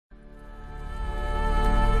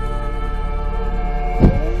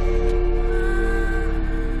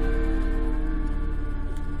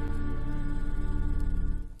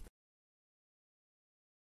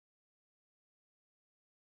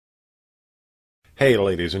Hey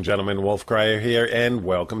ladies and gentlemen, Wolfcryer here, and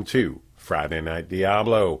welcome to Friday Night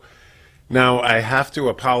Diablo. Now, I have to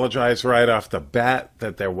apologize right off the bat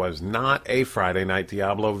that there was not a Friday Night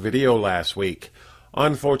Diablo video last week.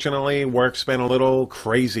 Unfortunately, work's been a little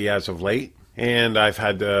crazy as of late, and I've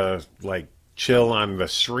had to, chill on the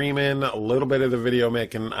streaming, a little bit of the video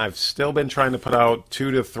making. I've still been trying to put out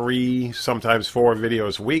 2 to 3, sometimes 4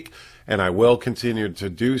 videos a week, and I will continue to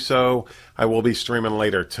do so. I will be streaming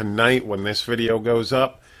later tonight when this video goes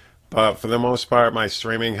up, but for the most part, my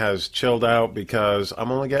streaming has chilled out because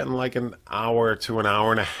I'm only getting like an hour to an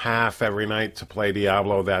hour and a half every night to play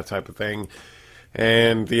Diablo, that type of thing.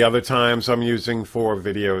 And the other times I'm using for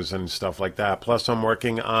videos and stuff like that. Plus I'm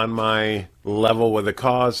working on my level with the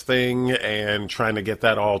cause thing and trying to get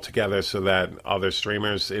that all together so that other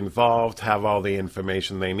streamers involved have all the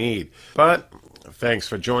information they need. But thanks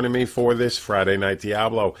for joining me for this Friday Night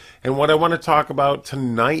Diablo. And what I want to talk about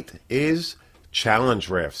tonight is challenge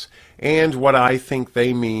rifts and what I think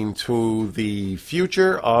they mean to the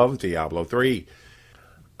future of Diablo 3.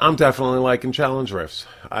 I'm definitely liking challenge rifts.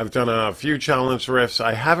 I've done a few challenge rifts.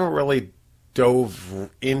 I haven't really dove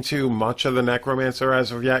into much of the Necromancer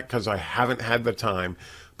as of yet because I haven't had the time.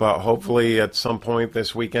 But hopefully at some point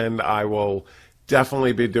this weekend I will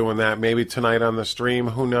definitely be doing that. Maybe tonight on the stream,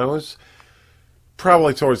 who knows?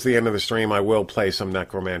 Probably towards the end of the stream I will play some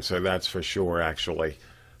Necromancer, that's for sure actually.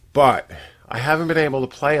 But I haven't been able to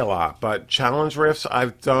play a lot. But challenge rifts,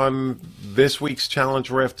 I've done this week's challenge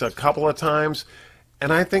rift a couple of times.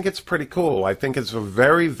 And I think it's pretty cool. I think it's a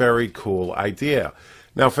very, very cool idea.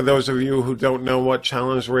 Now, for those of you who don't know what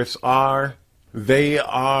challenge rifts are, they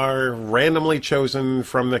are randomly chosen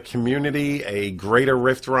from the community, a greater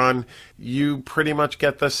rift run. You pretty much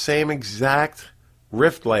get the same exact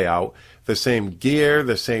rift layout, the same gear,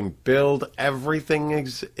 the same build, everything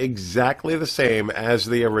is exactly the same as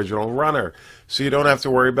the original runner. So you don't have to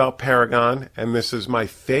worry about Paragon, and this is my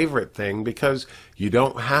favorite thing because you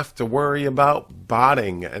don't have to worry about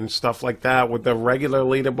botting and stuff like that with the regular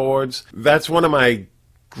leaderboards. That's one of my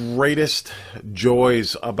greatest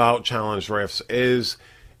joys about challenge rifts is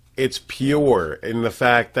it's pure in the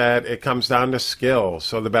fact that it comes down to skill.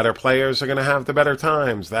 So the better players are going to have the better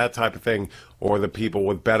times, that type of thing. Or the people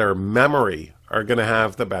with better memory are going to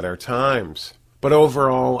have the better times. But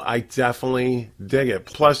overall, I definitely dig it.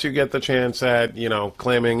 Plus, you get the chance at,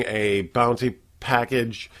 claiming a bounty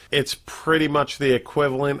package. It's pretty much the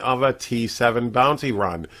equivalent of a T7 bounty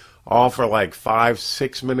run. All for like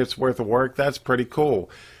 5-6 minutes worth of work. That's pretty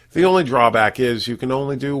cool. The only drawback is you can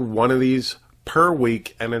only do one of these per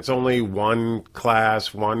week, and it's only one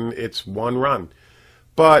class, it's one run.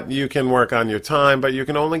 But you can work on your time, but you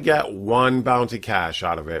can only get one bounty cache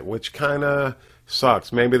out of it, which kind of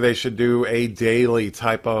sucks. Maybe they should do a daily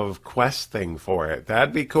type of quest thing for it.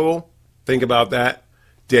 That'd be cool. Think about that.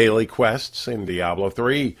 Daily quests in Diablo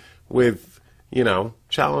 3 with,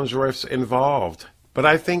 challenge rifts involved. But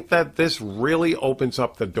I think that this really opens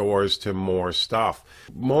up the doors to more stuff.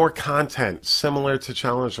 More content similar to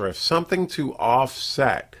challenge rifts. Something to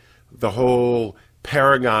offset the whole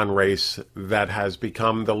Paragon race that has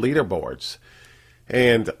become the leaderboards.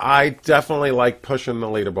 And I definitely like pushing the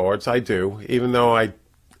leaderboards. I do. Even though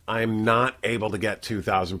I'm not able to get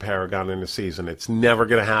 2,000 Paragon in a season. It's never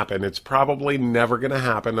going to happen. It's probably never going to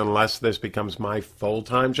happen unless this becomes my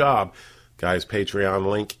full-time job. Guys, Patreon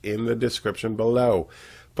link in the description below.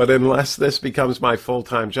 But unless this becomes my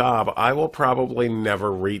full-time job, I will probably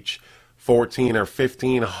never reach 1,400 or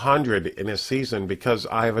 1,500 in a season because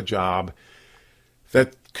I have a job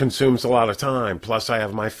that consumes a lot of time. Plus, I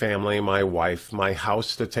have my family, my wife, my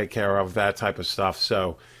house to take care of, that type of stuff.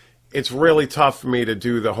 So it's really tough for me to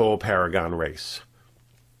do the whole Paragon race.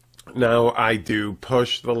 Now, I do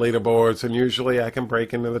push the leaderboards, and usually I can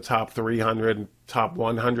break into the top 300, top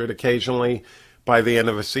 100 occasionally by the end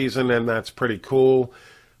of a season, and that's pretty cool.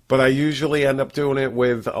 But I usually end up doing it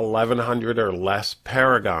with 1,100 or less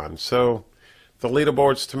Paragon. So the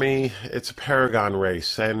leaderboards, to me, it's a Paragon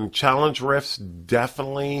race, and challenge rifts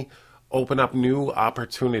definitely open up new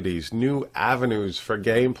opportunities, new avenues for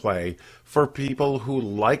gameplay for people who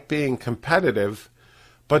like being competitive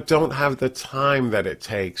but don't have the time that it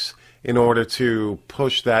takes in order to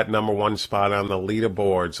push that #1 spot on the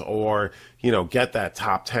leaderboards or, get that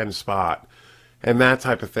top 10 spot and that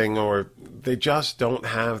type of thing, or they just don't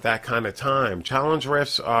have that kind of time. Challenge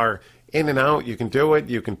rifts are in and out. You can do it.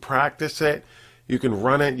 You can practice it. You can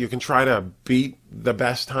run it. You can try to beat the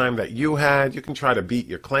best time that you had. You can try to beat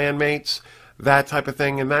your clanmates, that type of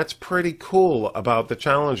thing. And that's pretty cool about the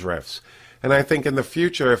challenge rifts. And I think in the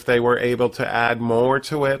future, if they were able to add more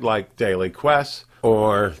to it, like daily quests,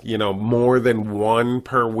 or, more than one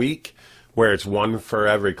per week, where it's one for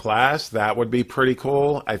every class. That would be pretty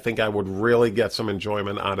cool. I think I would really get some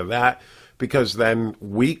enjoyment out of that, because then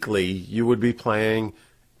weekly you would be playing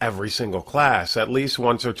every single class at least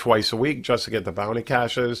once or twice a week just to get the bounty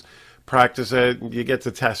caches, practice it. You get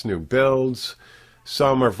to test new builds.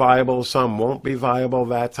 Some are viable, some won't be viable,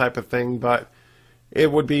 that type of thing, but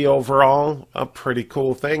it would be overall a pretty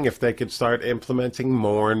cool thing if they could start implementing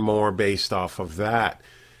more and more based off of that.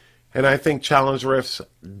 And I think Challenge Rifts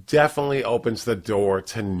definitely opens the door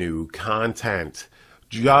to new content,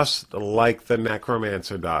 just like the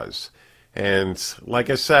Necromancer does. And like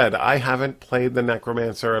I said, I haven't played the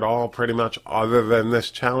Necromancer at all, pretty much, other than this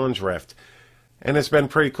Challenge Rift. And it's been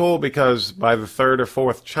pretty cool because by the third or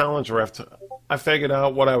fourth Challenge Rift, I figured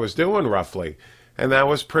out what I was doing roughly. And that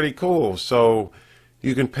was pretty cool. So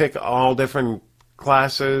you can pick all different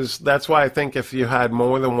classes. That's why I think if you had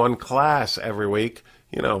more than one class every week,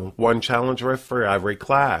 you know, one Challenge Rift for every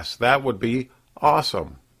class, that would be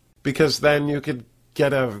awesome. Because then you could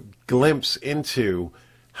get a glimpse into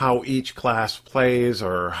how each class plays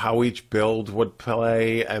or how each build would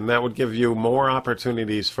play, and that would give you more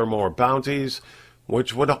opportunities for more bounties,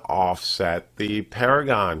 which would offset the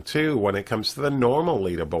Paragon too when it comes to the normal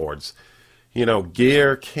leaderboards. You know,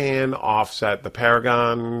 gear can offset the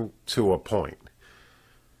Paragon to a point.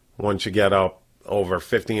 Once you get up over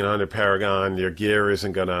 1,500 Paragon, your gear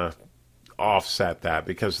isn't going to offset that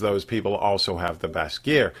because those people also have the best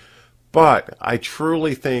gear. But I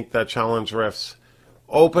truly think that Challenge Rifts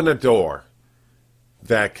open a door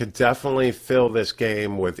that could definitely fill this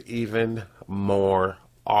game with even more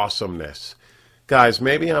awesomeness. Guys,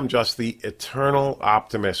 maybe I'm just the eternal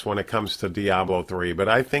optimist when it comes to Diablo 3, but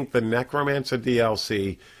I think the Necromancer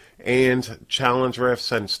DLC and Challenge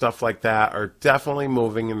Rifts and stuff like that are definitely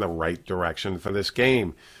moving in the right direction for this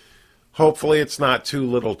game. Hopefully it's not too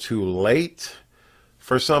little too late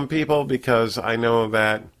for some people, because I know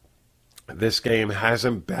that this game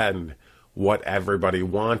hasn't been what everybody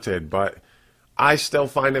wanted, but I still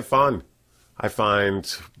find it fun. I find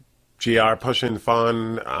GR pushing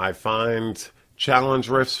fun. I find Challenge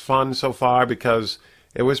Rifts fun so far because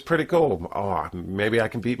it was pretty cool. Oh, maybe I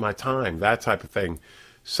can beat my time, that type of thing.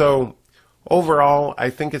 So overall, I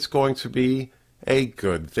think it's going to be a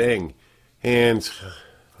good thing. And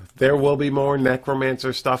there will be more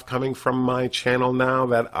Necromancer stuff coming from my channel now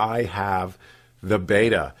that I have the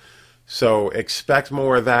beta. So expect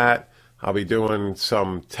more of that. I'll be doing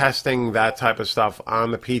some testing, that type of stuff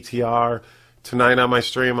on the PTR. Tonight on my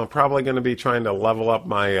stream, I'm probably going to be trying to level up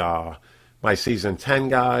my my Season 10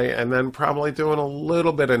 guy, and then probably doing a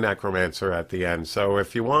little bit of Necromancer at the end. So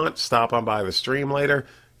if you want, stop on by the stream later.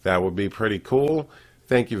 That would be pretty cool.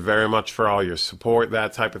 Thank you very much for all your support,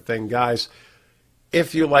 that type of thing, guys.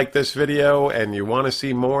 If you like this video and you want to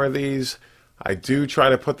see more of these, I do try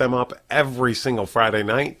to put them up every single Friday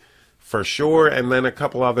night, for sure, and then a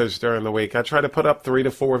couple others during the week. I try to put up 3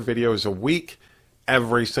 to 4 videos a week,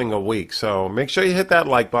 every single week. So make sure you hit that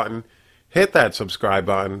like button, hit that subscribe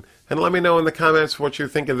button, and let me know in the comments what you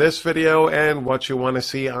think of this video and what you want to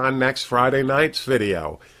see on next Friday night's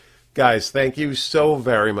video. Guys, thank you so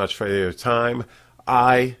very much for your time.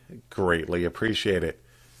 I greatly appreciate it.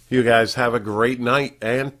 You guys have a great night,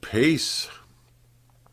 and peace.